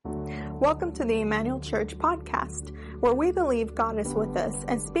Welcome to the Emmanuel Church podcast, where we believe God is with us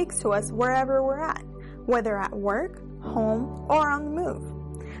and speaks to us wherever we're at, whether at work, home, or on the move.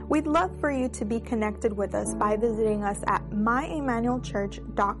 We'd love for you to be connected with us by visiting us at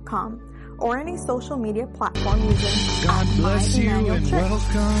myemmanuelchurch.com or any social media platform using God bless you and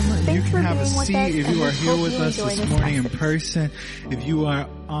welcome. Thanks you can have a for being seat with us, if you and are we here hope with you us enjoy this this morning in message. person. If you are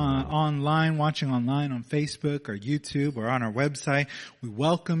online, watching online on Facebook or YouTube or on our website, we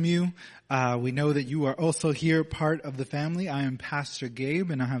welcome you. We know that you are also here, part of the family. I am Pastor Gabe,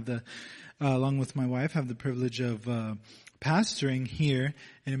 and I have along with my wife, have the privilege of pastoring here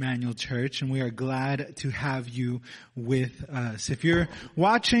in Emmanuel Church, and we are glad to have you with us. If you're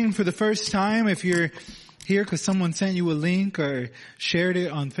watching for the first time, if you're here because someone sent you a link or shared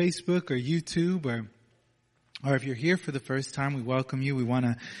it on Facebook or YouTube, or if you're here for the first time, we welcome you. We want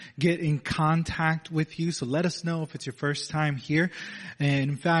to get in contact with you. So let us know if it's your first time here. And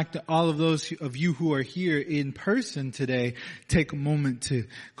in fact, all of those of you who are here in person today, take a moment to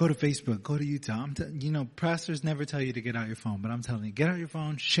go to Facebook, go to YouTube. Pastors never tell you to get out your phone, but I'm telling you, get out your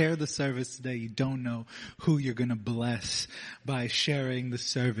phone, share the service today. You don't know who you're going to bless by sharing the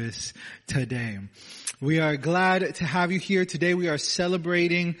service today. We are glad to have you here today. We are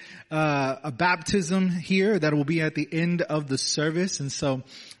celebrating a baptism here that will be at the end of the service, and so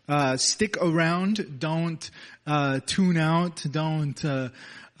stick around. Don't tune out. Don't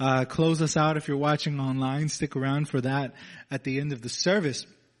close us out if you're watching online. Stick around for that at the end of the service.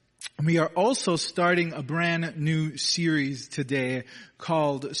 We are also starting a brand new series today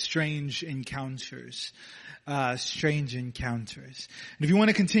called Strange Encounters. Strange Encounters. And if you want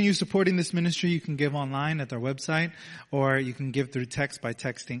to continue supporting this ministry, you can give online at our website, or you can give through text by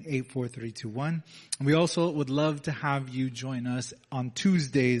texting 84321. And we also would love to have you join us on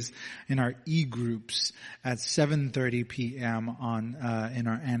Tuesdays in our e-groups at 7:30 p.m. in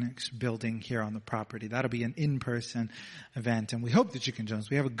our annex building here on the property. That'll be an in-person event, and we hope that you can join us.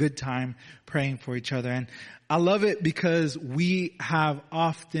 We have a good time praying for each other, and I love it because we have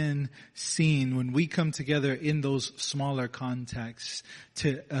often seen when we come together in those smaller contexts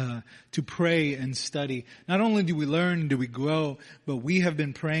to pray and study. Not only do we learn, do we grow, but we have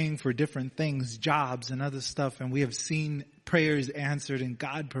been praying for different things, jobs and other stuff, and we have seen prayers answered and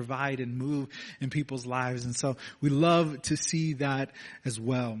God provide and move in people's lives. And so we love to see that as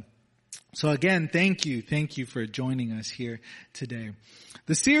well. So again, thank you for joining us here today.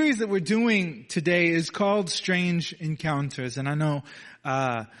 The series that we're doing today is called Strange Encounters, and I know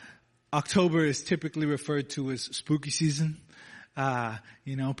October is typically referred to as spooky season.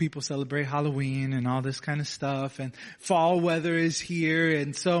 People celebrate Halloween and all this kind of stuff, and fall weather is here,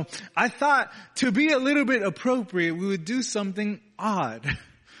 and so I thought to be a little bit appropriate, we would do something odd.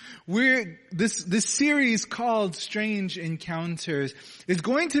 This series called Strange Encounters is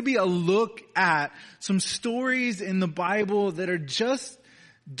going to be a look at some stories in the Bible that are just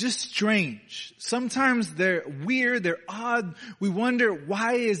strange. Sometimes they're weird, they're odd. We wonder,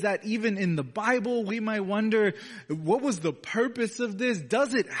 why is that even in the Bible? We might wonder, what was the purpose of this?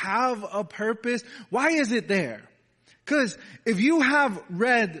 Does it have a purpose? Why is it there? Because if you have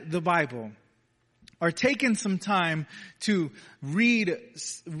read the Bible, or taken some time to read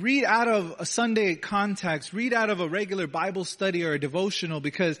out of a Sunday context, read out of a regular Bible study or a devotional,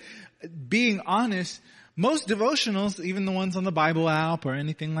 because being honest, most devotionals, even the ones on the Bible app or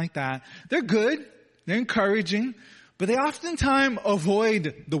anything like that, they're good, they're encouraging, but they oftentimes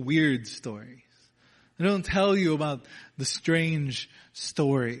avoid the weird stories. They don't tell you about the strange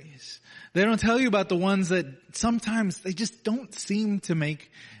stories. They don't tell you about the ones that sometimes they just don't seem to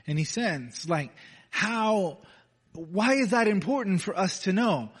make any sense. Like, why is that important for us to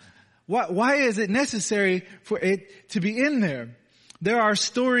know? Why is it necessary for it to be in there? There are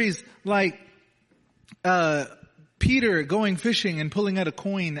stories like Peter going fishing and pulling out a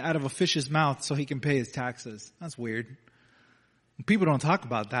coin out of a fish's mouth so he can pay his taxes. That's weird. People don't talk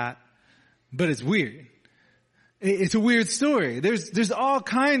about that, but it's weird. It's a weird story. There's all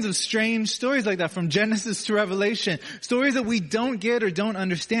kinds of strange stories like that, from Genesis to Revelation. Stories that we don't get or don't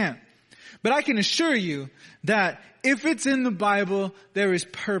understand. But I can assure you that if it's in the Bible, there is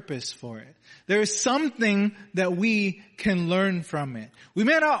purpose for it. There is something that we can learn from it. We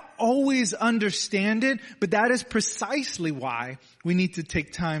may not always understand it, but that is precisely why we need to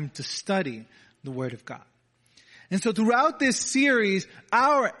take time to study the Word of God. And so throughout this series,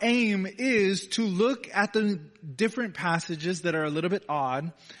 our aim is to look at the different passages that are a little bit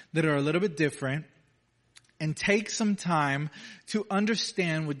odd, that are a little bit different, and take some time to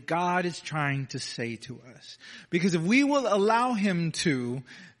understand what God is trying to say to us. Because if we will allow Him to,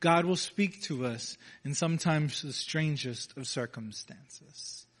 God will speak to us in sometimes the strangest of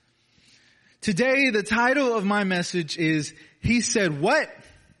circumstances. Today, the title of my message is, He Said What?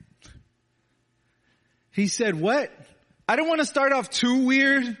 He said what? I don't want to start off too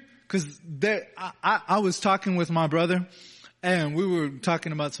weird, because I was talking with my brother, and we were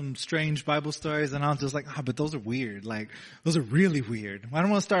talking about some strange Bible stories, and I was just like, but those are weird. Like, those are really weird. I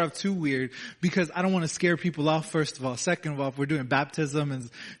don't want to start off too weird, because I don't want to scare people off, first of all. Second of all, we're doing baptism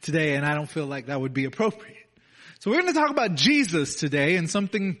today, and I don't feel like that would be appropriate. So we're going to talk about Jesus today and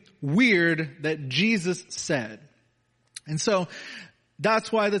something weird that Jesus said. And so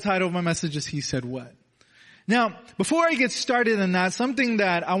that's why the title of my message is He Said What? Now, before I get started on that, something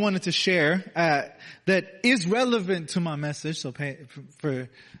that I wanted to share that is relevant to my message, so pay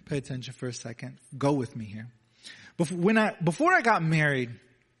attention for a second. Go with me here. Before I got married,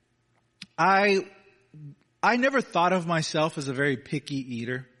 I never thought of myself as a very picky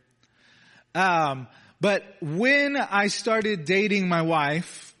eater. But when I started dating my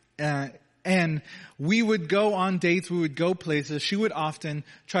wife, and we would go on dates, we would go places, she would often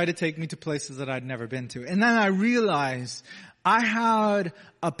try to take me to places that I'd never been to. And then I realized I had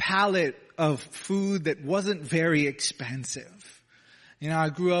a palate of food that wasn't very expensive. You know, I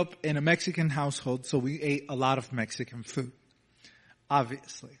grew up in a Mexican household, so we ate a lot of Mexican food.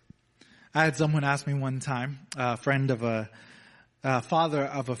 Obviously. I had someone ask me one time, a friend of father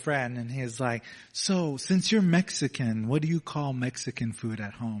of a friend, and he's like, so since you're Mexican, what do you call Mexican food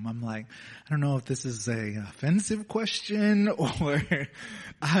at home? I'm like, I don't know if this is a offensive question or,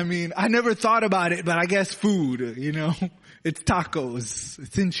 I mean, I never thought about it, but I guess food, you know, it's tacos,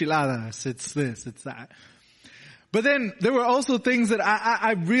 it's enchiladas, it's this, it's that. But then there were also things that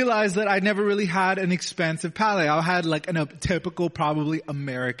I realized that I never really had an expensive palate. I had like a typical, probably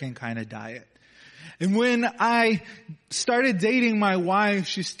American kind of diet. And when I started dating my wife,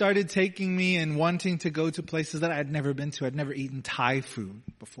 she started taking me and wanting to go to places that I had never been to. I'd never eaten Thai food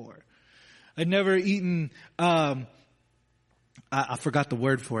before. I'd never eaten, I forgot the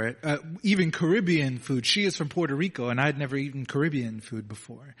word for it, even Caribbean food. She is from Puerto Rico, and I had never eaten Caribbean food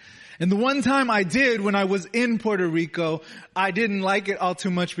before. And the one time I did, when I was in Puerto Rico, I didn't like it all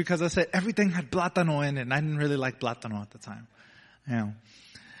too much because I said everything had plátano in it, and I didn't really like plátano at the time. You know.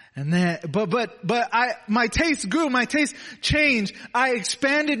 And then, my taste grew, my taste changed. I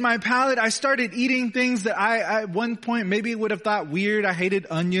expanded my palate. I started eating things that I at one point maybe would have thought weird. I hated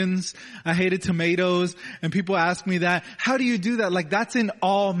onions. I hated tomatoes. And people ask me that. How do you do that? Like, that's in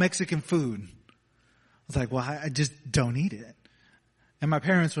all Mexican food. I was like, well, I just don't eat it. And my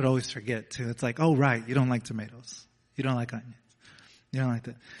parents would always forget too. It's like, oh, right. You don't like tomatoes. You don't like onions. You don't like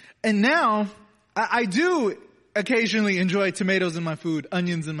that. And now I do occasionally enjoy tomatoes in my food,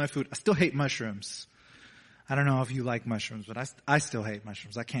 onions in my food. I still hate mushrooms. I don't know if you like mushrooms, but I still hate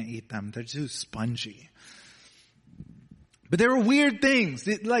mushrooms. I can't eat them. They're too spongy. But there are weird things.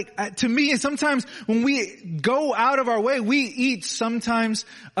 To me, sometimes when we go out of our way, we eat sometimes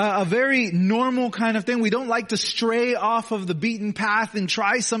a very normal kind of thing. We don't like to stray off of the beaten path and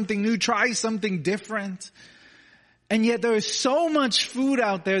try something new, try something different. And yet there is so much food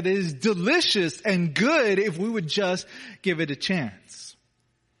out there that is delicious and good if we would just give it a chance.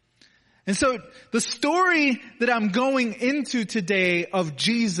 And so the story that I'm going into today of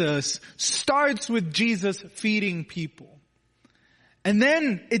Jesus starts with Jesus feeding people. And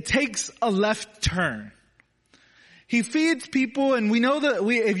then it takes a left turn. He feeds people, and we know that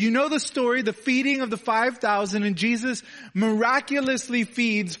if you know the story, the feeding of the 5,000, and Jesus miraculously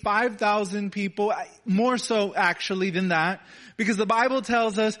feeds 5,000 people, more so actually than that, because the Bible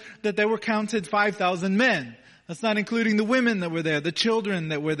tells us that there were counted 5,000 men. That's not including the women that were there, the children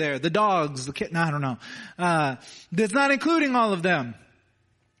that were there, the dogs, the kid, I don't know. That's not including all of them.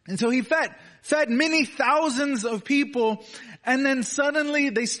 And so he fed many thousands of people. And then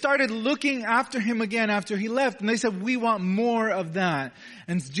suddenly they started looking after him again after he left. And they said, we want more of that.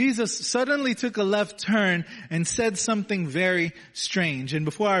 And Jesus suddenly took a left turn and said something very strange. And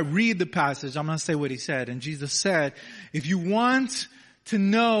before I read the passage, I'm going to say what he said. And Jesus said, if you want to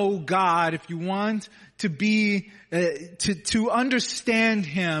know God, if you want to be, to understand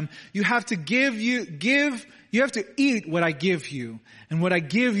him, you have to you have to eat what I give you. And what I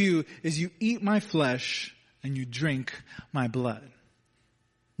give you is you eat my flesh and you drink my blood.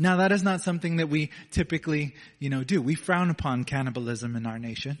 Now that is not something that we typically, do. We frown upon cannibalism in our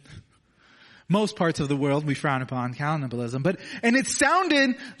nation. Most parts of the world we frown upon cannibalism, and it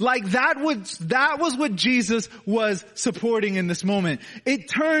sounded like that was what Jesus was supporting in this moment. It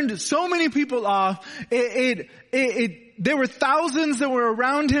turned so many people off. There were thousands that were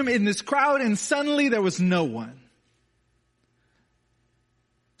around him in this crowd, and suddenly there was no one.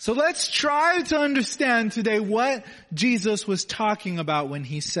 So let's try to understand today what Jesus was talking about when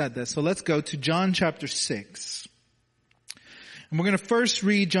he said this. So let's go to John chapter 6. And we're going to first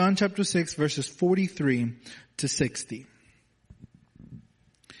read John chapter 6 verses 43 to 60.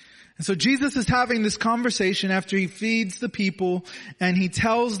 And so Jesus is having this conversation after he feeds the people, and he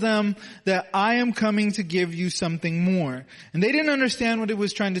tells them that I am coming to give you something more. And they didn't understand what he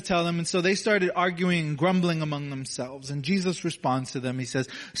was trying to tell them, and so they started arguing and grumbling among themselves. And Jesus responds to them. He says,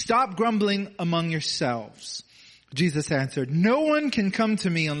 stop grumbling among yourselves. Jesus answered, no one can come to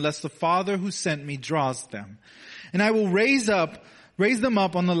me unless the Father who sent me draws them. And I will raise them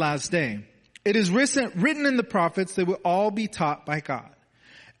up on the last day. It is written in the prophets, they will all be taught by God.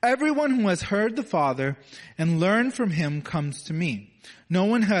 Everyone who has heard the Father and learned from him comes to me. No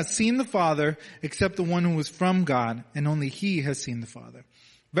one has seen the Father except the one who is from God, and only he has seen the Father.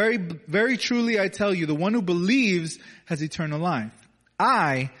 Very, very truly I tell you, the one who believes has eternal life.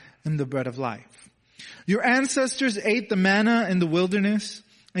 I am the bread of life. Your ancestors ate the manna in the wilderness,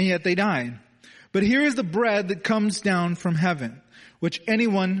 and yet they died. But here is the bread that comes down from heaven, which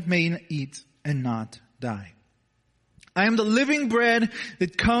anyone may eat and not die. I am the living bread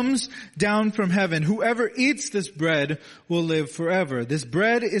that comes down from heaven. Whoever eats this bread will live forever. This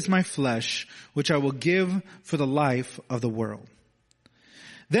bread is my flesh, which I will give for the life of the world.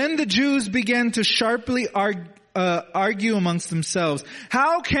 Then the Jews began to sharply argue amongst themselves.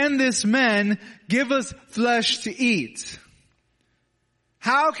 How can this man give us flesh to eat?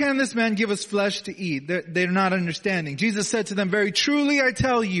 How can this man give us flesh to eat? They're not understanding. Jesus said to them, very truly I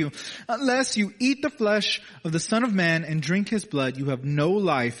tell you, unless you eat the flesh of the Son of Man and drink his blood, you have no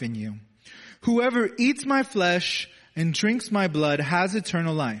life in you. Whoever eats my flesh and drinks my blood has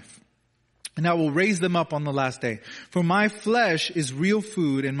eternal life. And I will raise them up on the last day. For my flesh is real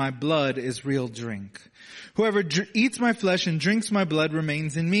food and my blood is real drink. Whoever eats my flesh and drinks my blood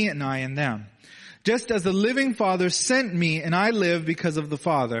remains in me and I in them. Just as the living Father sent me and I live because of the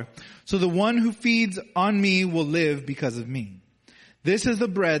Father, so the one who feeds on me will live because of me. This is the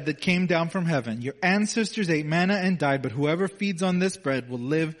bread that came down from heaven. Your ancestors ate manna and died, but whoever feeds on this bread will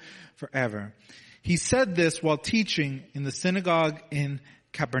live forever. He said this while teaching in the synagogue in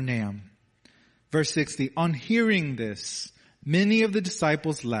Capernaum. Verse 60, on hearing this, many of the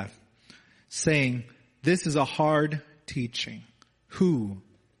disciples left, saying, this is a hard teaching. Who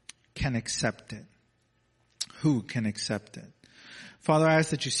can accept it? Who can accept it? Father, I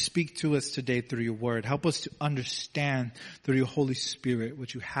ask that you speak to us today through your word. Help us to understand through your Holy Spirit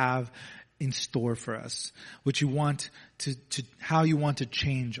what you have in store for us, what you want how you want to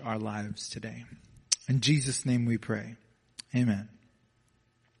change our lives today. In Jesus' name we pray. Amen.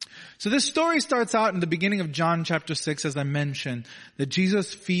 So this story starts out in the beginning of John chapter 6, as I mentioned, that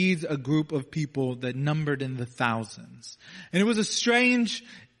Jesus feeds a group of people that numbered in the thousands. And it was a strange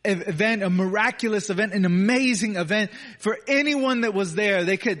event, a miraculous event, an amazing event for anyone that was there.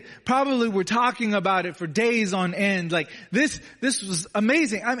 They probably were talking about it for days on end. Like this was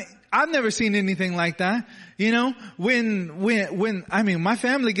amazing. I mean, I've never seen anything like that. You know, when my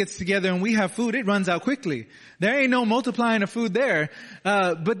family gets together and we have food, it runs out quickly. There ain't no multiplying of food there.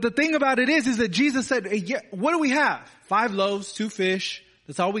 But the thing about it is that Jesus said, hey, yeah, what do we have? 5 loaves, 2 fish.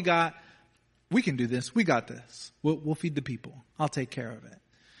 That's all we got. We can do this. We got this. We'll feed the people. I'll take care of it.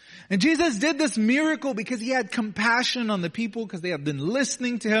 And Jesus did this miracle because he had compassion on the people, because they had been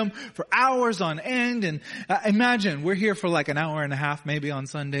listening to him for hours on end. And imagine, we're here for like an hour and a half maybe on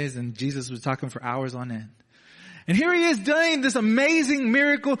Sundays, and Jesus was talking for hours on end. And here he is doing this amazing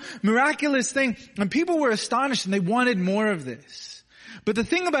miraculous thing. And people were astonished and they wanted more of this. But the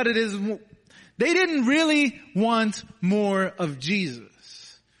thing about it is, they didn't really want more of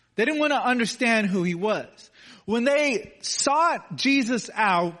Jesus. They didn't want to understand who he was. When they sought Jesus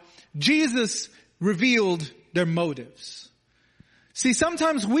out, Jesus revealed their motives. See,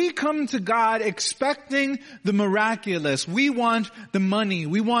 sometimes we come to God expecting the miraculous. We want the money.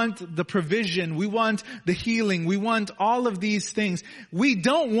 We want the provision. We want the healing. We want all of these things. We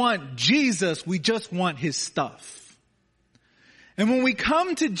don't want Jesus. We just want his stuff. And when we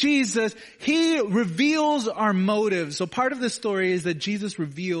come to Jesus, he reveals our motives. So part of the story is that Jesus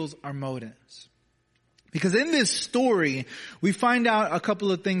reveals our motives. Because in this story, we find out a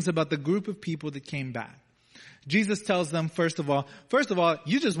couple of things about the group of people that came back. Jesus tells them, first of all,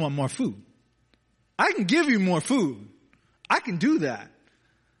 you just want more food. I can give you more food. I can do that.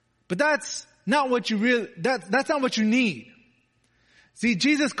 But that's not what that's not what you need. See,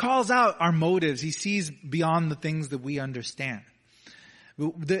 Jesus calls out our motives. He sees beyond the things that we understand.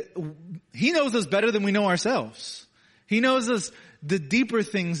 He knows us better than we know ourselves. He knows us, the deeper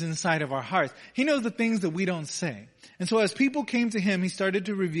things inside of our hearts. He knows the things that we don't say. And so as people came to him, he started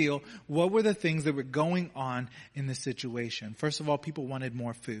to reveal what were the things that were going on in the situation. First of all, people wanted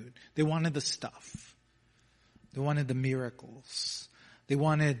more food. They wanted the stuff. They wanted the miracles. They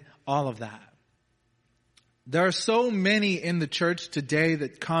wanted all of that. There are so many in the church today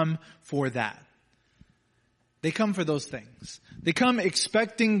that come for that. They come for those things. They come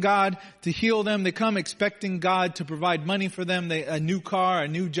expecting God to heal them. They come expecting God to provide money for them, a new car, a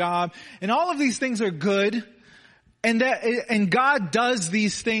new job. And all of these things are good. And God does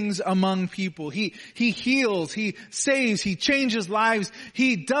these things among people. He heals, He saves, He changes lives.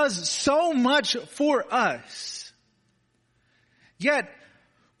 He does so much for us. Yet,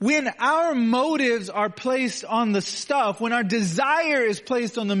 when our motives are placed on the stuff, when our desire is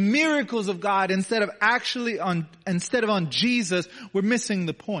placed on the miracles of God instead of on Jesus, we're missing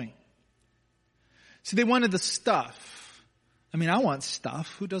the point. See, they wanted the stuff. I mean, I want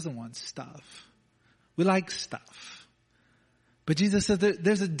stuff. Who doesn't want stuff? We like stuff. But Jesus says that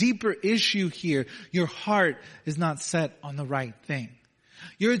there's a deeper issue here. Your heart is not set on the right thing.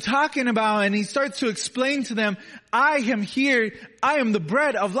 You're talking about, and he starts to explain to them, I am here, I am the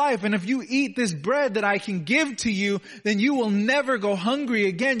bread of life, and if you eat this bread that I can give to you, then you will never go hungry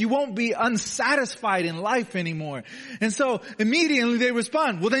again. You won't be unsatisfied in life anymore. And so immediately they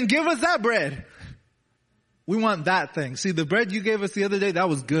respond, well then give us that bread. We want that thing. See, the bread you gave us the other day, that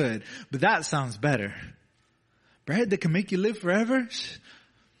was good, but that sounds better. Bread that can make you live forever?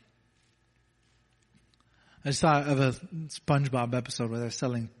 I just thought of a SpongeBob episode where they're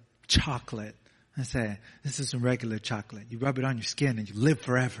selling chocolate. I say, this is some regular chocolate. You rub it on your skin and you live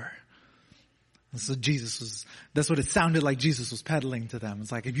forever. And so that's what it sounded like Jesus was peddling to them.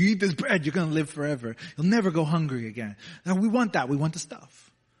 It's like, if you eat this bread, you're going to live forever. You'll never go hungry again. Now we want that. We want the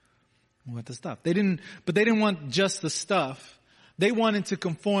stuff. We want the stuff. They didn't want just the stuff. They wanted to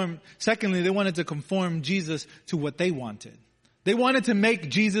conform. Secondly, they wanted to conform Jesus to what they wanted. They wanted to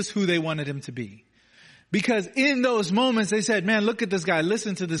make Jesus who they wanted him to be. Because in those moments they said, man, look at this guy.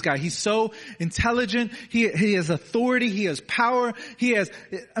 Listen to this guy. He's so intelligent. He has authority. He has power.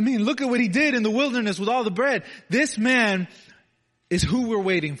 Look at what he did in the wilderness with all the bread. This man is who we're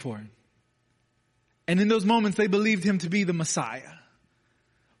waiting for. And in those moments they believed him to be the Messiah.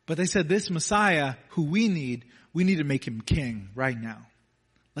 But they said, this Messiah who we need to make him king right now.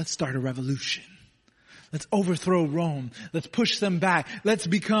 Let's start a revolution. Let's overthrow Rome. Let's push them back. Let's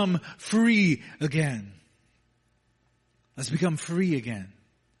become free again. Let's become free again.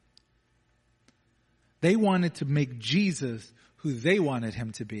 They wanted to make Jesus who they wanted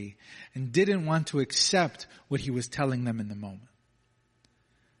him to be and didn't want to accept what he was telling them in the moment.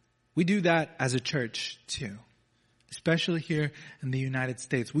 We do that as a church too. Especially here in the United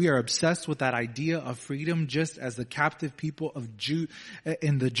States. We are obsessed with that idea of freedom just as the captive people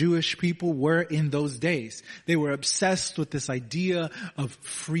and the Jewish people were in those days. They were obsessed with this idea of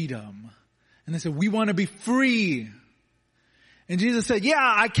freedom. And they said, we want to be free. And Jesus said, yeah,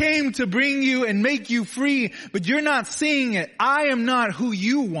 I came to bring you and make you free, but you're not seeing it. I am not who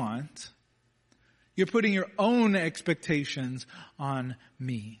you want. You're putting your own expectations on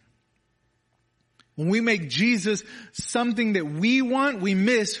me. When we make Jesus something that we want, we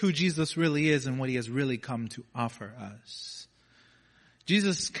miss who Jesus really is and what he has really come to offer us.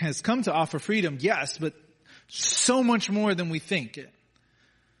 Jesus has come to offer freedom, yes, but so much more than we think it.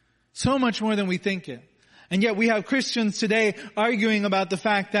 So much more than we think it. And yet we have Christians today arguing about the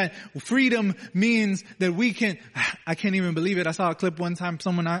fact that freedom means that I can't even believe it. I saw a clip one time,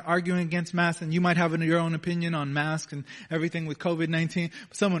 someone arguing against masks, and you might have your own opinion on masks and everything with COVID-19.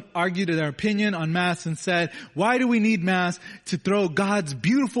 But someone argued their opinion on masks and said, why do we need masks? To throw God's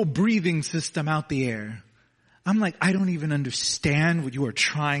beautiful breathing system out the air. I'm like, I don't even understand what you are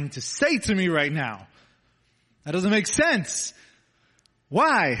trying to say to me right now. That doesn't make sense.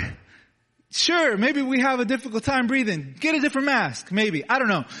 Why? Sure, maybe we have a difficult time breathing. Get a different mask, maybe. I don't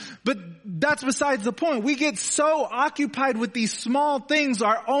know. But that's besides the point. We get so occupied with these small things,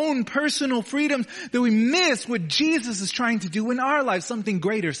 our own personal freedoms, that we miss what Jesus is trying to do in our life, something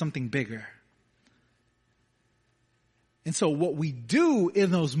greater, something bigger. And so what we do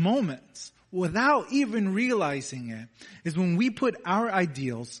in those moments, without even realizing it, is when we put our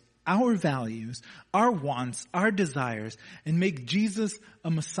ideals, our values, our wants, our desires, and make Jesus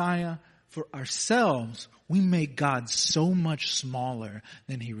a Messiah for ourselves, we make God so much smaller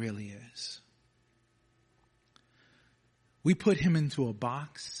than he really is. We put him into a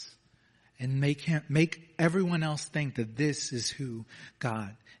box and make everyone else think that this is who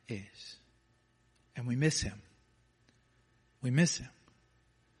God is. And we miss him. We miss him.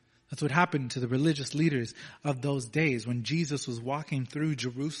 That's what happened to the religious leaders of those days when Jesus was walking through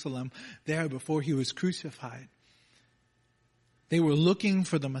Jerusalem there before he was crucified. They were looking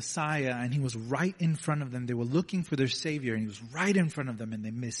for the Messiah, and he was right in front of them. They were looking for their Savior, and he was right in front of them, and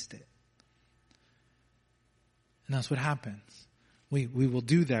they missed it. And that's what happens. We will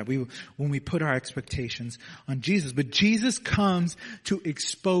do that when we put our expectations on Jesus. But Jesus comes to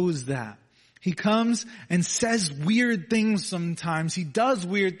expose that. He comes and says weird things sometimes. He does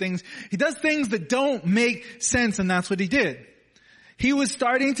weird things. He does things that don't make sense, and that's what he did. He was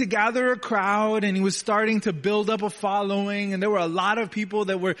starting to gather a crowd, and he was starting to build up a following, and there were a lot of people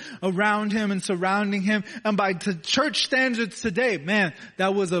that were around him and surrounding him. And by church standards today, man,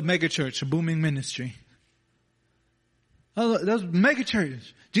 that was a mega church, a booming ministry. That was a mega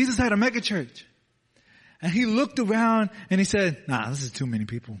church. Jesus had a mega church. And he looked around and he said, nah, this is too many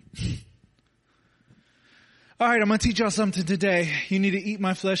people. All right, I'm going to teach y'all something today. You need to eat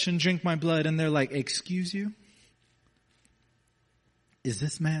my flesh and drink my blood. And they're like, excuse you? Is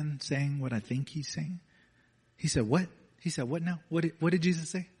this man saying what I think he's saying? He said, what? He said, what now? What did Jesus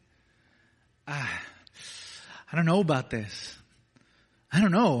say? I don't know about this. I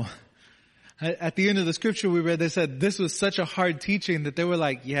don't know. At the end of the scripture we read, they said this was such a hard teaching that they were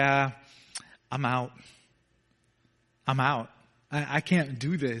like, yeah, I'm out. I can't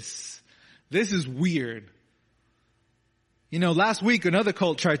do this. This is weird. You know, last week another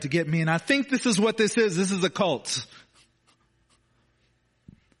cult tried to get me, and I think this is what this is. This is a cult.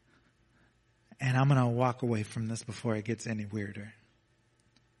 And I'm going to walk away from this before it gets any weirder.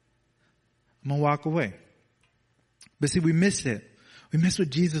 I'm going to walk away. But see, we miss it. We miss what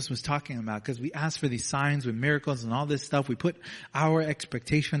Jesus was talking about because we ask for these signs with miracles and all this stuff. We put our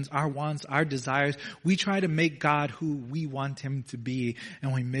expectations, our wants, our desires. We try to make God who we want him to be,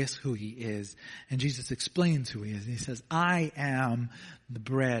 and we miss who he is. And Jesus explains who he is. He says, I am the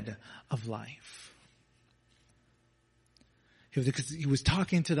bread of life. He was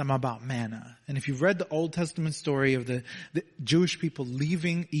talking to them about manna. And if you've read the Old Testament story of the Jewish people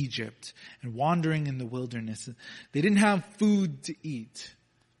leaving Egypt and wandering in the wilderness, they didn't have food to eat.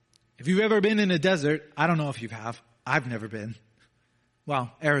 If you've ever been in a desert, I don't know if you have. I've never been.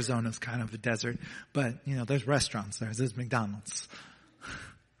 Well, Arizona's kind of a desert, but you know, there's restaurants there. There's McDonald's.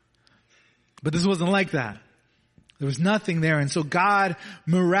 But this wasn't like that. There was nothing there. And so God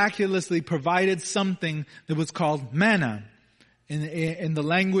miraculously provided something that was called manna. In the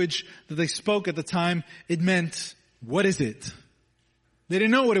language that they spoke at the time, it meant, what is it? They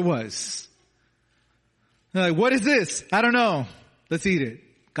didn't know what it was. They're like, what is this? I don't know. Let's eat it.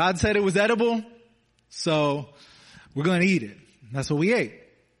 God said it was edible, so we're going to eat it. That's what we ate.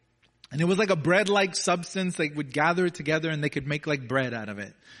 And it was like a bread-like substance. They would gather it together and they could make like bread out of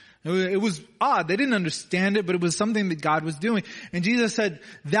it. It was odd. They didn't understand it, but it was something that God was doing. And Jesus said,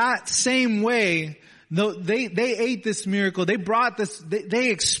 that same way, no, they ate this miracle. They brought this,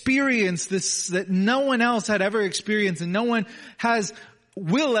 they experienced this that no one else had ever experienced and no one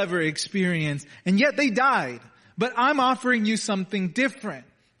will ever experience. And yet they died. But I'm offering you something different.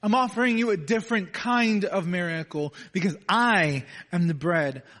 I'm offering you a different kind of miracle because I am the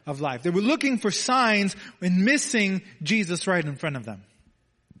bread of life. They were looking for signs and missing Jesus right in front of them.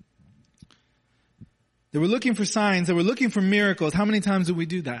 They were looking for signs. They were looking for miracles. How many times do we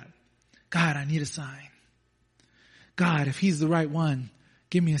do that? God, I need a sign. God, if he's the right one,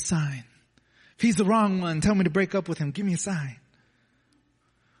 give me a sign. If he's the wrong one, tell me to break up with him. Give me a sign.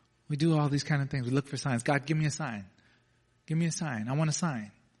 We do all these kind of things. We look for signs. God, give me a sign. Give me a sign. I want a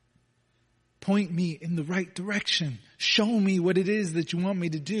sign. Point me in the right direction. Show me what it is that you want me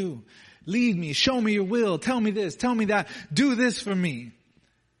to do. Lead me. Show me your will. Tell me this. Tell me that. Do this for me.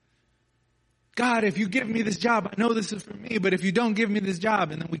 God, if you give me this job, I know this is for me, but if you don't give me this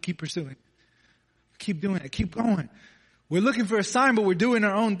job, and then we keep pursuing. Keep doing it. Keep going. We're looking for a sign, but we're doing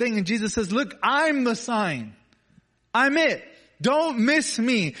our own thing. And Jesus says, look, I'm the sign. I'm it. Don't miss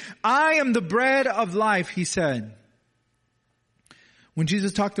me. I am the bread of life, he said. When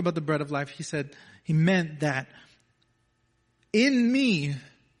Jesus talked about the bread of life, he meant that in me,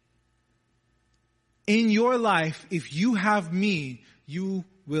 in your life, if you have me, you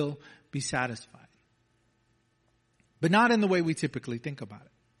will be satisfied. But not in the way we typically think about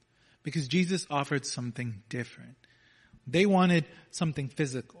it. Because Jesus offered something different. They wanted something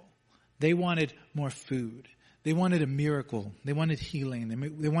physical. They wanted more food. They wanted a miracle. They wanted healing.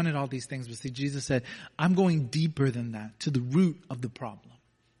 They wanted all these things. But see, Jesus said, I'm going deeper than that, to the root of the problem.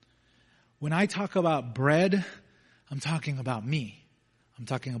 When I talk about bread, I'm talking about me. I'm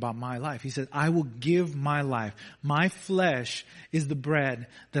talking about my life. He said, I will give my life. My flesh is the bread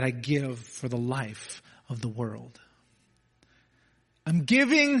that I give for the life of the world. I'm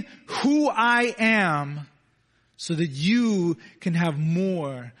giving who I am so that you can have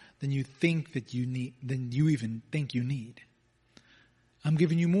more than you think that you need, than you even think you need. I'm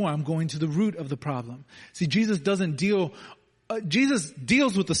giving you more. I'm going to the root of the problem. See, Jesus deals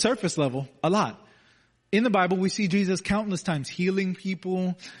with the surface level a lot. In the Bible, we see Jesus countless times healing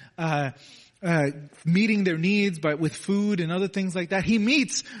people, meeting their needs with food and other things like that. He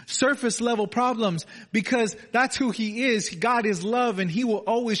meets surface level problems because that's who he is. God is love, and he will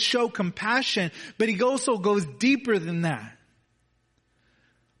always show compassion, but he also goes deeper than that.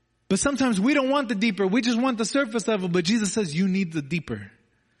 But sometimes we don't want the deeper. We just want the surface level. But Jesus says, you need the deeper.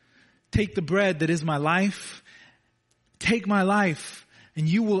 Take the bread that is my life. Take my life, and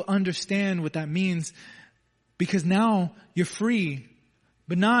you will understand what that means. Because now you're free,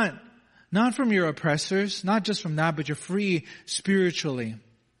 but not from your oppressors, not just from that, but you're free spiritually.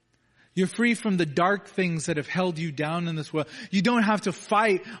 You're free from the dark things that have held you down in this world. You don't have to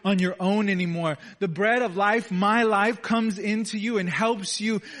fight on your own anymore. The bread of life, my life, comes into you and helps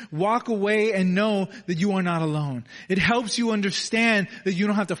you walk away and know that you are not alone. It helps you understand that you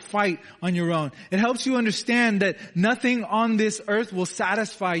don't have to fight on your own. It helps you understand that nothing on this earth will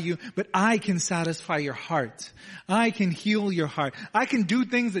satisfy you, but I can satisfy your heart. I can heal your heart. I can do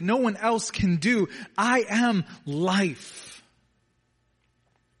things that no one else can do. I am life.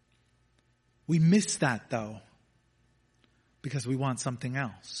 We miss that, though, because we want something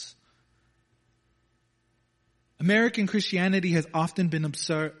else. American Christianity has often been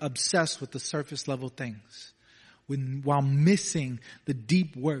obsessed with the surface level things while missing the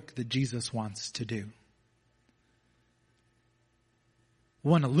deep work that Jesus wants to do.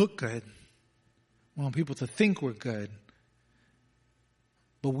 We want to look good. We want people to think we're good.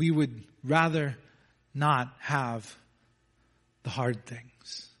 But we would rather not have the hard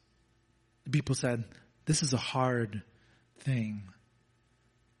things. The people said, this is a hard thing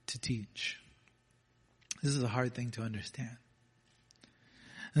to teach. This is a hard thing to understand.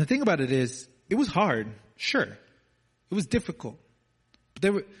 And the thing about it is, it was hard, sure. It was difficult.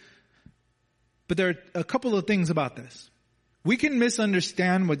 But there are a couple of things about this. We can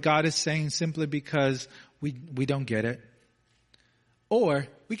misunderstand what God is saying simply because we don't get it. Or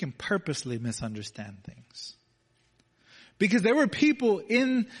we can purposely misunderstand things. Because there were people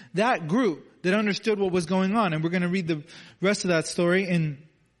in that group that understood what was going on. And we're going to read the rest of that story in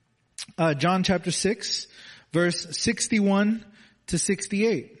John chapter 6, verse 61 to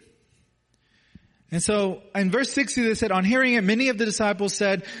 68. And so in verse 60 they said, on hearing it, many of the disciples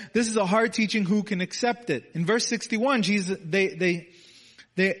said, this is a hard teaching, who can accept it? In verse 61, they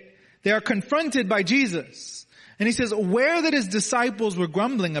are confronted by Jesus. And he says, aware that his disciples were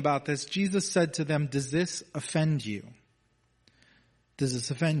grumbling about this, Jesus said to them, does this offend you? Does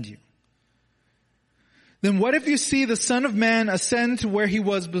this offend you? Then what if you see the Son of Man ascend to where he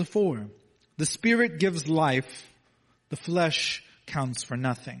was before? The Spirit gives life. The flesh counts for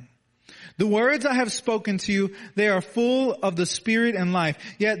nothing. The words I have spoken to you, they are full of the Spirit and life.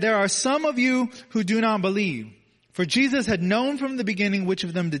 Yet there are some of you who do not believe. For Jesus had known from the beginning which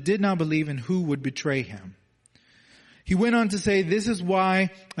of them that did not believe and who would betray him. He went on to say, this is why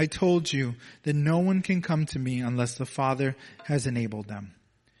I told you that no one can come to me unless the Father has enabled them.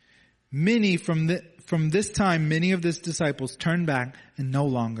 From this time, many of his disciples turned back and no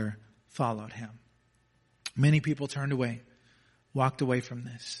longer followed him. Many people turned away, walked away from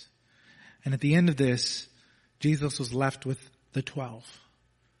this. And at the end of this, Jesus was left with the 12.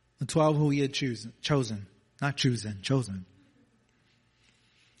 The 12 who he had chosen.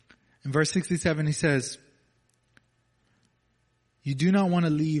 In verse 67 he says, you do not want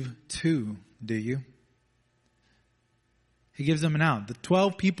to leave too, do you? He gives them an out. The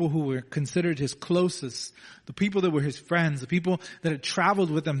 12 people who were considered his closest, the people that were his friends, the people that had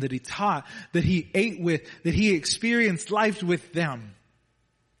traveled with him, that he taught, that he ate with, that he experienced life with them.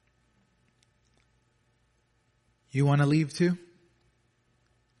 You want to leave too?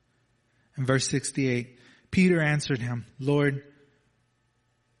 In verse 68, Peter answered him, Lord,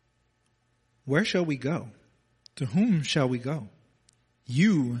 where shall we go? To whom shall we go?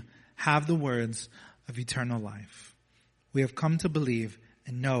 You have the words of eternal life. We have come to believe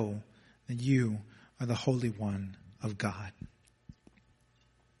and know that you are the Holy One of God.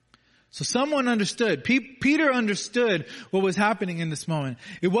 So someone understood. Peter understood what was happening in this moment.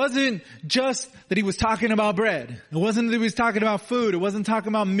 It wasn't just that he was talking about bread. It wasn't that he was talking about food. It wasn't talking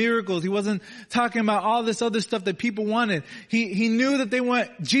about miracles. He wasn't talking about all this other stuff that people wanted. He knew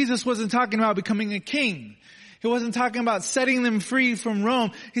that Jesus wasn't talking about becoming a king. He wasn't talking about setting them free from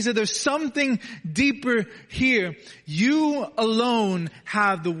Rome. He said there's something deeper here. You alone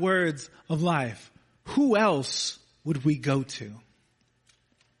have the words of life. Who else would we go to?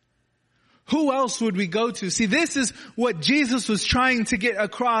 Who else would we go to? See, this is what Jesus was trying to get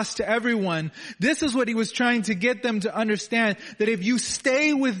across to everyone. This is what he was trying to get them to understand, that if you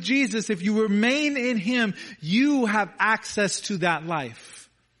stay with Jesus, if you remain in him, you have access to that life.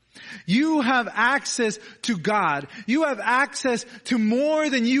 You have access to God. You have access to more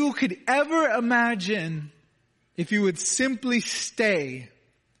than you could ever imagine if you would simply stay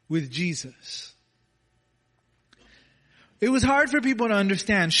with Jesus. It was hard for people to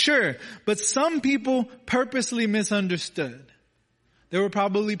understand, sure, but some people purposely misunderstood. There were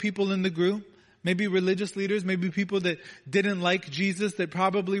probably people in the group, maybe religious leaders, maybe people that didn't like Jesus, that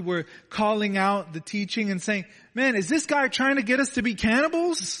probably were calling out the teaching and saying, man, is this guy trying to get us to be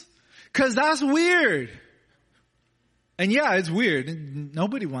cannibals? 'Cause that's weird. And yeah, it's weird.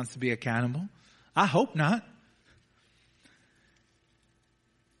 Nobody wants to be a cannibal. I hope not.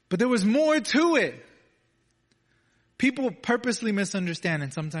 But there was more to it. People purposely misunderstand,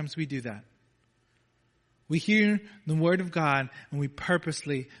 and sometimes we do that. We hear the word of God and we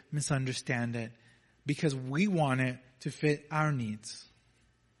purposely misunderstand it because we want it to fit our needs.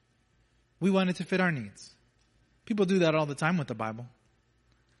 We want it to fit our needs. People do that all the time with the Bible.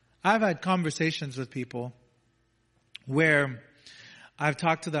 I've had conversations with people where I've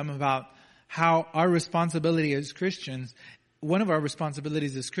talked to them about how our responsibility as Christians, one of our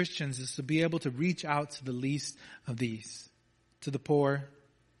responsibilities as Christians is to be able to reach out to the least of these, to the poor,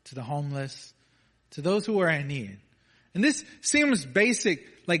 to the homeless, to those who are in need. And this seems basic,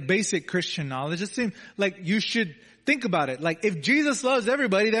 like basic Christian knowledge. It seems like you should think about it. Like if Jesus loves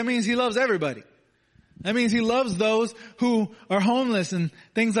everybody, that means he loves everybody. That means he loves those who are homeless and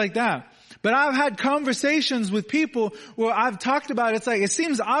things like that. But I've had conversations with people where I've talked about, it's like, it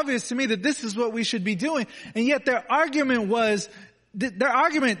seems obvious to me that this is what we should be doing. And yet their argument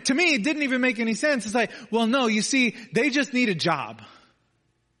to me didn't even make any sense. It's like, well, no, you see, they just need a job.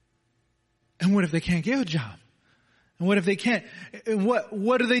 And what if they can't get a job? And what if they can't? And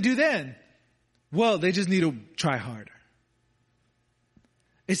what do they do then? Well, they just need to try harder.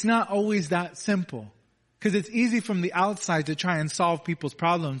 It's not always that simple. Because it's easy from the outside to try and solve people's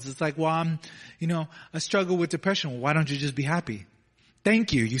problems. It's like, well, I struggle with depression. Well, why don't you just be happy?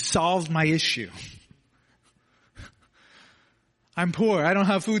 Thank you. You solved my issue. I'm poor. I don't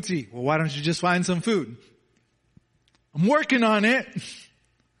have food to eat. Well, why don't you just find some food? I'm working on it.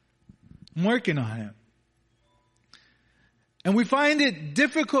 And we find it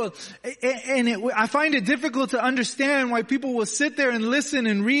difficult, I find it difficult to understand why people will sit there and listen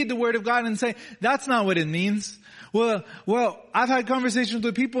and read the Word of God and say, that's not what it means. Well, I've had conversations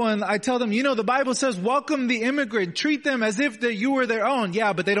with people and I tell them, the Bible says, welcome the immigrant, treat them as if that you were their own.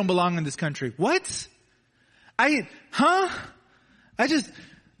 Yeah, but they don't belong in this country. What?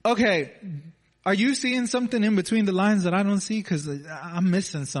 Okay, are you seeing something in between the lines that I don't see? 'Cause I'm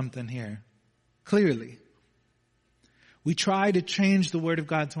missing something here. Clearly. We try to change the Word of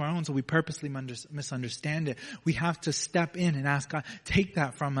God to our own, so we purposely misunderstand it. We have to step in and ask God, take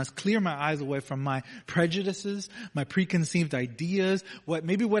that from us, clear my eyes away from my prejudices, my preconceived ideas,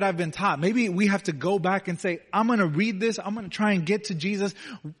 maybe what I've been taught. Maybe we have to go back and say, I'm going to read this, I'm going to try and get to Jesus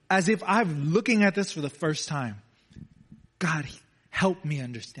as if I'm looking at this for the first time. God, help me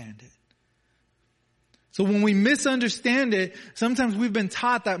understand it. So when we misunderstand it, sometimes we've been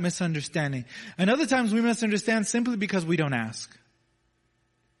taught that misunderstanding. And other times we misunderstand simply because we don't ask.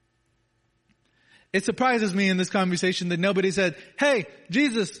 It surprises me in this conversation that nobody said, hey,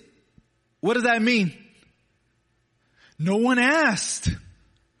 Jesus, what does that mean? No one asked.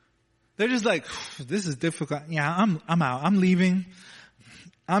 They're just like, this is difficult. Yeah, I'm out. I'm leaving.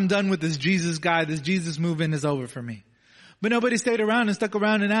 I'm done with this Jesus guy. This Jesus movement is over for me. But nobody stayed around and stuck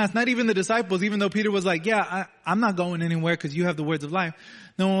around and asked. Not even the disciples, even though Peter was like, yeah, I'm not going anywhere because you have the words of life.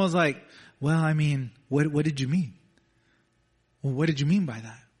 No one was like, well, what did you mean? Well, what did you mean by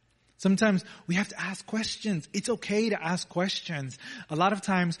that? Sometimes we have to ask questions. It's okay to ask questions. A lot of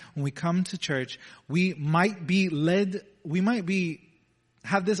times when we come to church, we might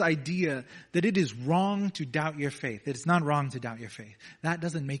have this idea that it is wrong to doubt your faith. That it's not wrong to doubt your faith. That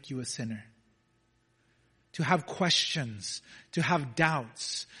doesn't make you a sinner. To have questions, to have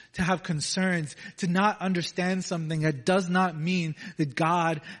doubts, to have concerns, to not understand something, that does not mean that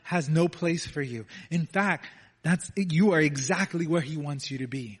God has no place for you. In fact, you are exactly where He wants you to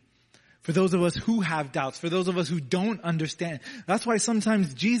be. For those of us who have doubts, for those of us who don't understand. That's why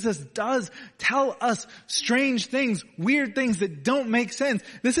sometimes Jesus does tell us strange things, weird things that don't make sense.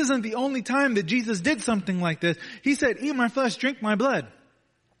 This isn't the only time that Jesus did something like this. He said, eat my flesh, drink my blood.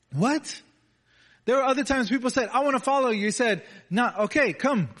 What? There are other times people said, I want to follow you. He said, okay,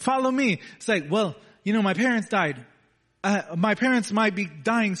 come, follow me. It's like, well, my parents died. my parents might be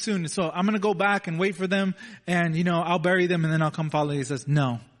dying soon, so I'm going to go back and wait for them, and, I'll bury them, and then I'll come follow you. He says,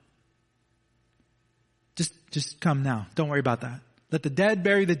 no. Just come now. Don't worry about that. Let the dead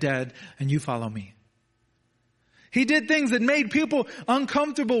bury the dead, and you follow me. He did things that made people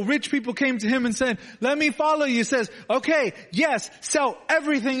uncomfortable. Rich people came to him and said, let me follow you. He says, okay, yes, sell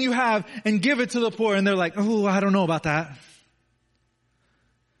everything you have and give it to the poor. And they're like, oh, I don't know about that.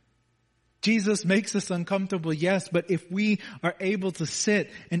 Jesus makes us uncomfortable, yes, but if we are able to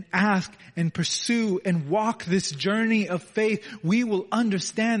sit and ask and pursue and walk this journey of faith, we will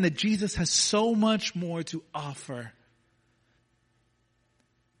understand that Jesus has so much more to offer.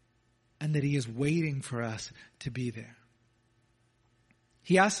 And that he is waiting for us to be there.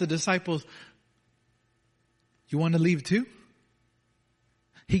 He asked the disciples, you want to leave too?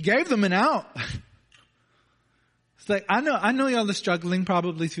 He gave them an out. It's like, I know y'all are struggling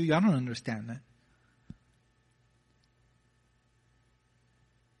probably too. Y'all don't understand that.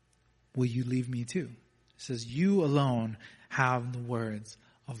 Will you leave me too? It says, you alone have the words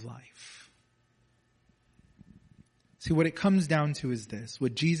of life. See, what it comes down to is this.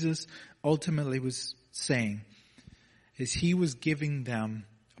 What Jesus ultimately was saying is he was giving them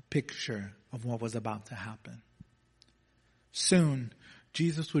a picture of what was about to happen. Soon,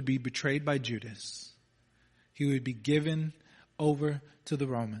 Jesus would be betrayed by Judas. He would be given over to the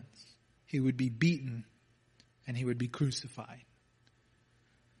Romans. He would be beaten and he would be crucified.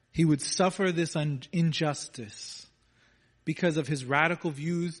 He would suffer this injustice because of his radical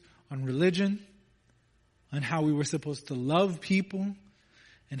views on religion, on how we were supposed to love people,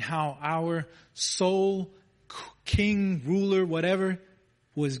 and how our sole king, ruler, whatever,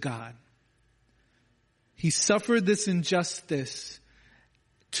 was God. He suffered this injustice,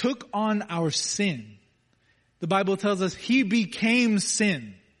 took on our sin. The Bible tells us he became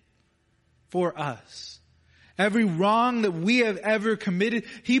sin for us. Every wrong that we have ever committed,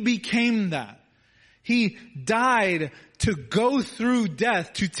 he became that. He died to go through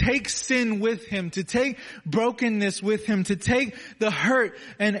death, to take sin with him, to take brokenness with him, to take the hurt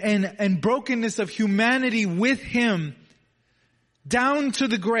and brokenness of humanity with him down to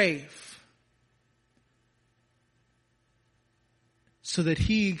the grave so that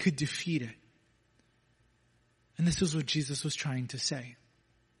he could defeat it. And this is what Jesus was trying to say.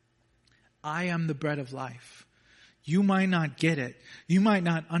 I am the bread of life. You might not get it. You might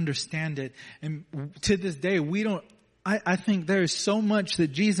not understand it. And to this day, I think there is so much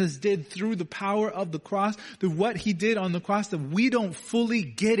that Jesus did through the power of the cross, through what he did on the cross, that we don't fully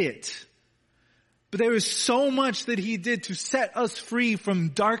get it. But there is so much that he did to set us free from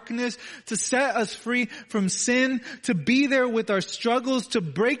darkness, to set us free from sin, to be there with our struggles, to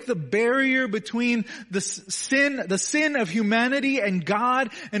break the barrier between the sin of humanity and God,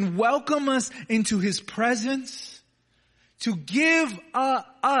 and welcome us into his presence, to give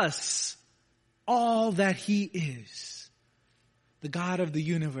us all that he is. The God of the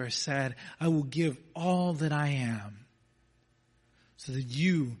universe said, I will give all that I am so that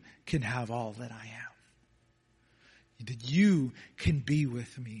you can have all that I am. That you can be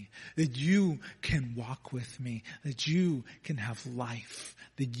with me. That you can walk with me. That you can have life.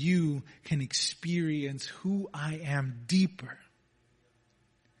 That you can experience who I am deeper.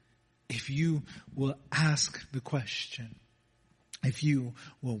 If you will ask the question. If you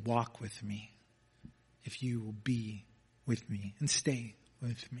will walk with me. If you will be with me and stay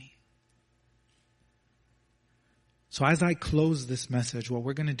with me. So as I close this message, what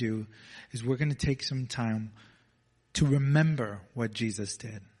we're going to do is we're going to take some time to remember what Jesus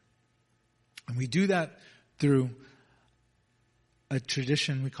did. And we do that through a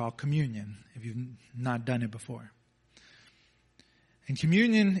tradition we call communion, if you've not done it before. And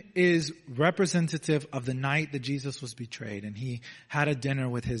communion is representative of the night that Jesus was betrayed, and he had a dinner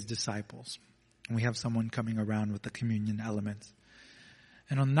with his disciples. And we have someone coming around with the communion elements.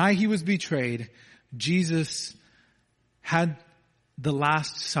 And on the night he was betrayed, Jesus had the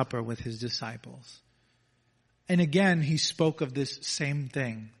Last Supper with his disciples. And again, he spoke of this same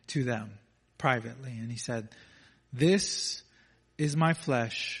thing to them privately. And he said, this is my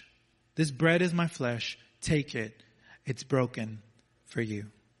flesh. This bread is my flesh. Take it. It's broken for you.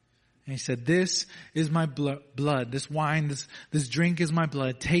 And he said, this is my blood. This wine, this drink is my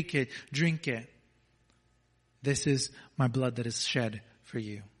blood. Take it. Drink it. This is my blood that is shed for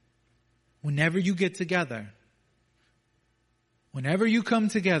you. Whenever you get together, whenever you come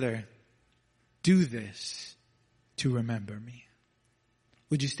together, do this to remember me.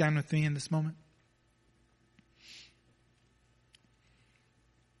 Would you stand with me in this moment?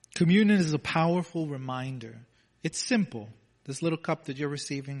 Communion is a powerful reminder. It's simple. This little cup that you're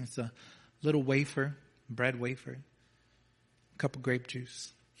receiving, it's a little wafer, bread wafer. cup of grape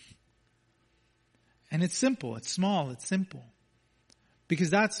juice. And it's simple, it's small, it's simple. Because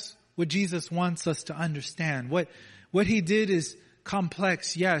that's what Jesus wants us to understand. What he did is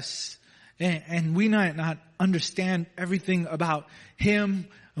complex, yes. And we might not understand everything about him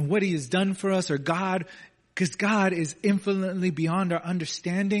and what he has done for us or God, because God is infinitely beyond our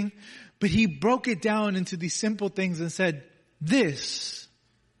understanding. But he broke it down into these simple things and said, this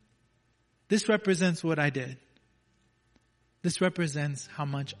represents what I did. This represents how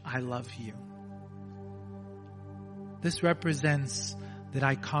much I love you. This represents that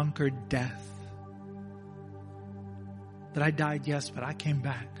I conquered death. That I died, yes, but I came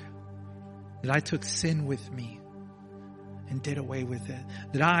back. That I took sin with me and did away with it.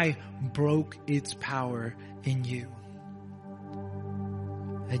 That I broke its power in you.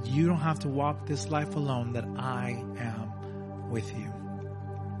 That you don't have to walk this life alone, that I am with you.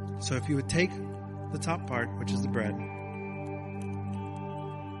 So if you would take the top part, which is the bread,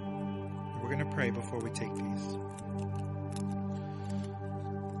 we're going to pray before we take these.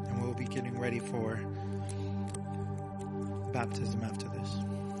 And we'll be getting ready for baptism after this.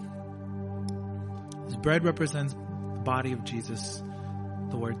 This bread represents the body of Jesus,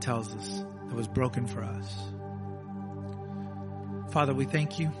 the word tells us, that was broken for us. Father, we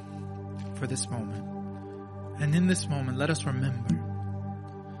thank you for this moment. And in this moment, let us remember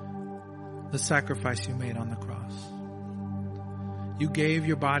the sacrifice you made on the cross. You gave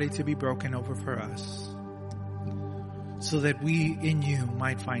your body to be broken over for us, so that we in you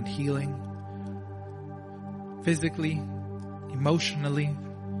might find healing, physically, emotionally,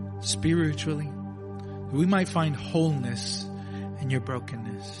 spiritually. We might find wholeness in your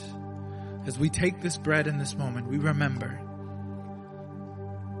brokenness. As we take this bread in this moment, we remember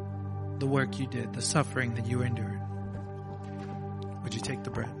the work you did, the suffering that you endured. Would you take the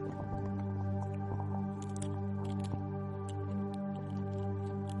bread?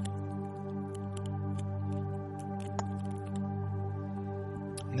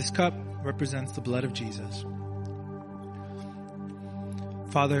 And this cup represents the blood of Jesus.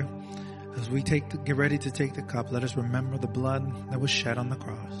 Father, as we get ready to take the cup, let us remember the blood that was shed on the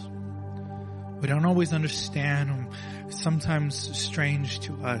cross. We don't always understand, it's sometimes strange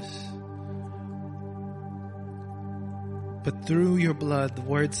to us. But through your blood, the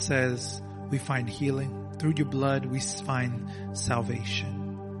word says, we find healing. Through your blood, we find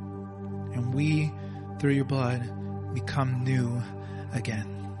salvation. And we, through your blood, become new again.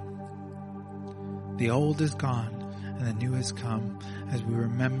 The old is gone and the new has come as we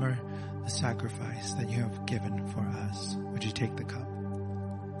remember the sacrifice that you have given for us. Would you take the cup?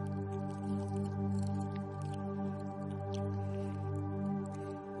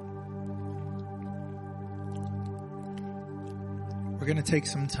 We're going to take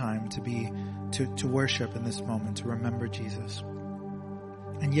some time to worship in this moment, to remember Jesus.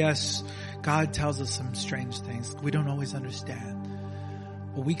 And yes, God tells us some strange things we don't always understand.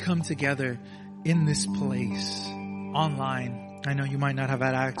 But we come together in this place, online. I know you might not have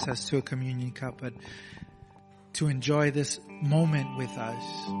had access to a communion cup, but to enjoy this moment with us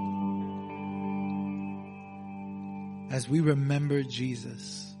as we remember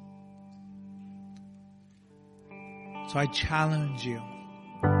Jesus. So I challenge you.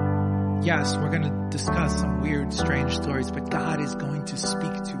 Yes, we're going to discuss some weird, strange stories, but God is going to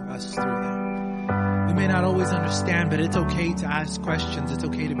speak to us through them. We may not always understand, but it's okay to ask questions. It's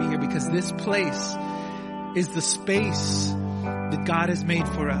okay to be here because this place is the space that God has made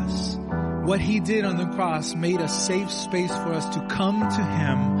for us. What He did on the cross made a safe space for us to come to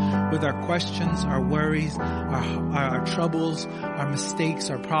Him with our questions, our worries, our troubles, our mistakes,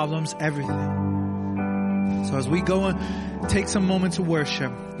 our problems, everything. So as we go and take some moment to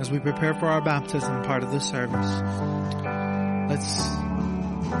worship, as we prepare for our baptism part of the service, let's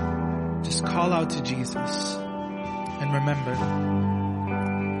just call out to Jesus and remember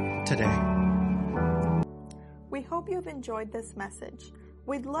today. We hope you've enjoyed this message.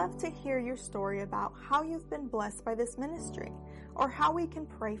 We'd love to hear your story about how you've been blessed by this ministry or how we can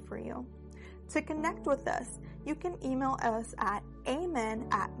pray for you. To connect with us, you can email us at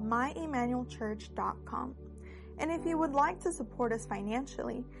amen@myemmanuelchurch.com. And if you would like to support us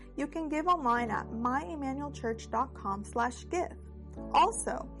financially, you can give online at myemmanuelchurch.com/give.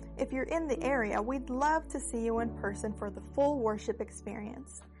 Also, if you're in the area, we'd love to see you in person for the full worship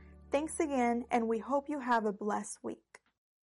experience. Thanks again, and we hope you have a blessed week.